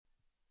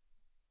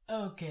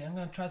Okay, I'm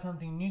gonna try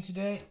something new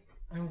today.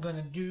 I'm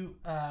gonna do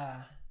a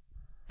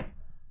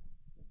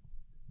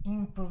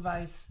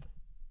improvised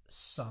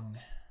song.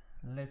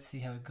 Let's see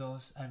how it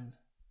goes. I'm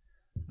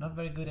not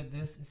very good at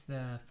this. It's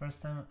the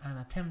first time I'm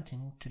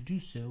attempting to do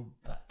so,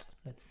 but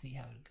let's see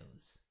how it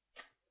goes.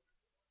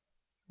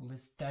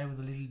 Let's start with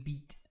a little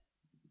beat.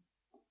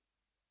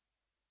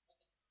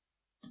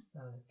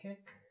 Start a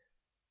kick.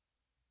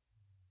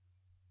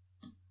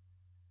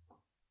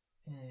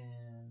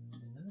 And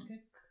another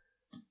kick.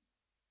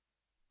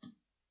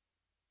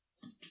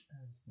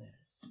 And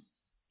snares.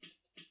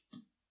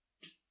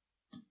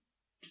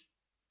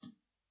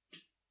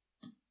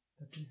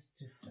 But this is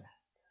too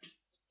fast.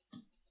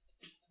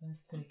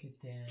 Let's take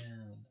it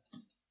down.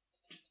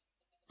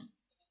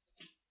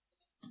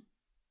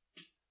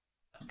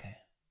 Okay.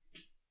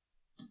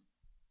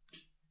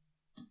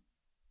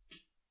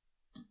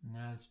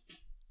 Now let's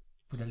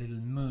put a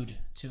little mood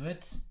to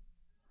it.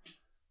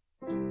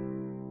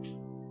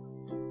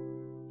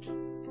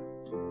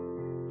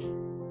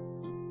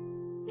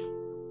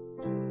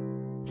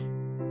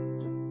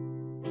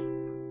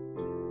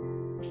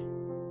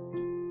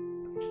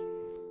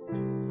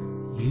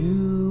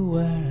 You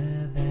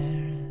were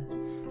there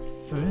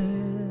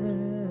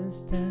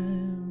first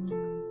time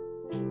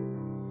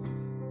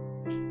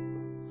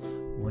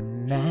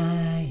when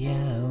I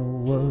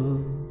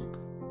awoke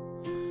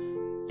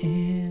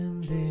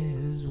in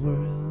this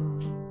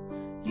world.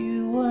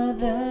 You were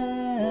there.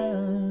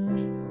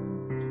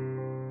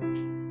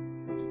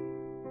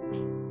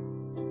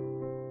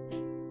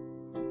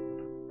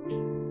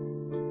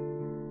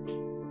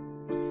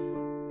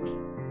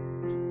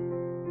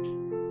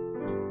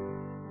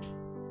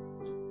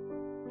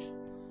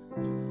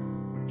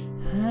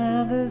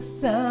 And the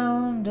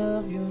sound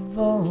of your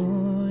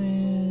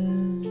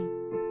voice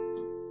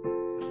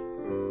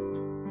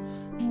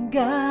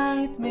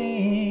guide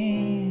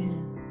me.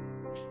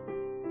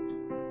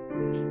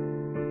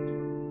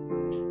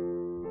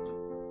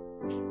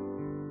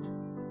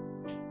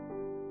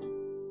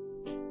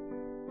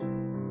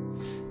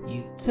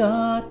 You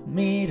taught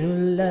me to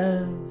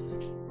love,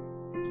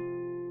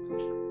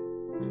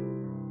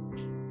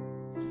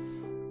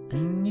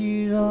 and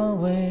you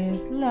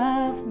always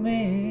loved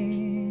me.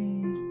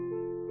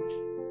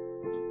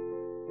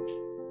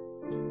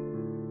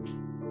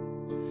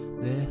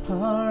 The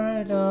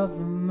heart of a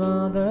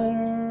mother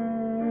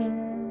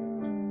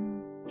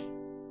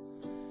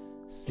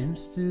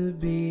seems to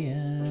be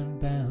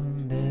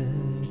unbounded.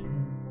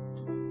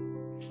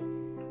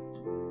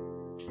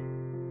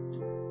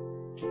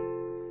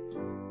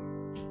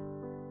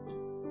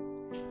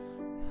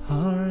 The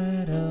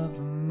heart of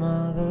a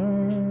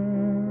mother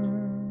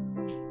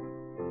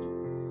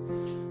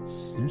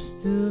seems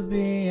to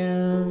be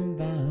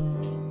unbounded.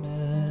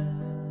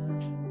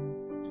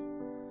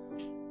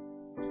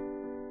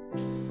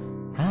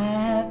 I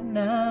have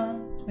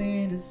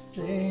nothing to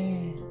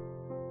say,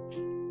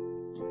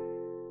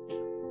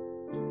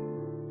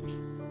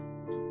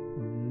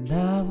 and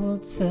I will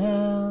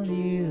tell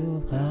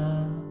you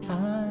how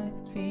I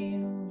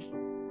feel.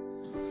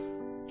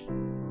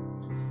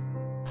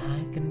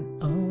 I can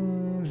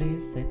only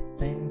say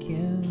thank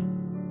you,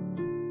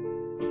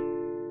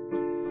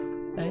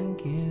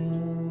 thank you.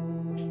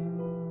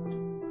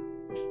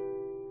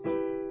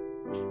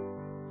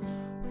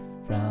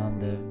 From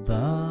the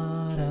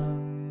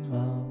bottom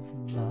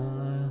of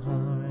my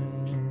heart.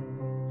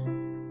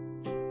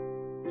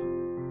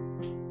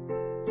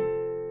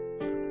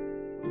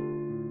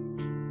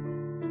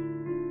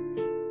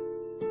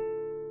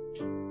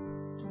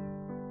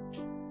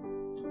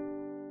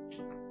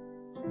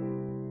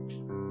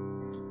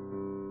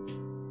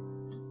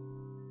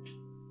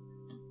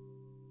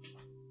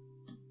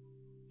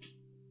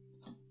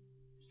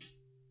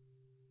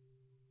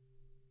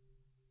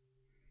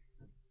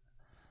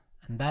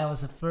 And that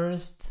was the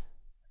first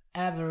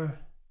ever,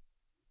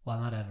 well,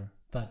 not ever,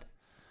 but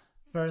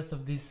first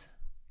of this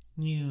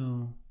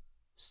new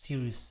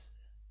series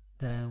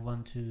that I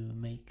want to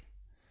make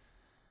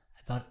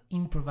about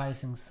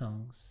improvising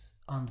songs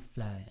on the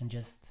fly, and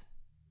just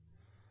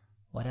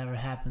whatever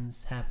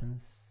happens,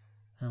 happens,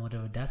 and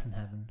whatever doesn't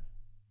happen,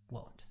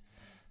 won't.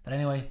 But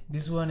anyway,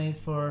 this one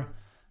is for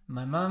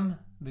my mom,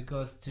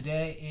 because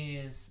today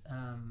is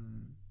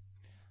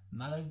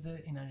Mother's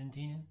Day in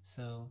Argentina.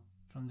 So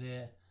from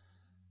the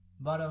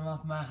bottom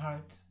of my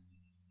heart,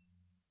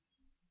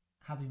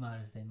 happy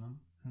Mother's Day, Mom,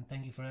 and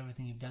thank you for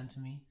everything you've done to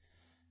me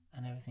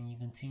and everything you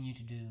continue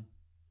to do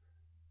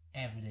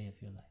every day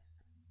of your life.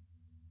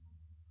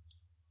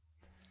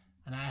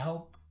 And I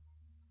hope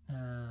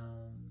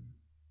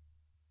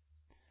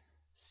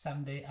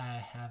someday I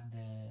have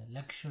the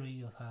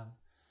luxury of have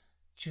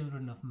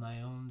children of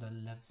my own that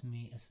loves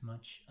me as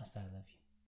much as I love you.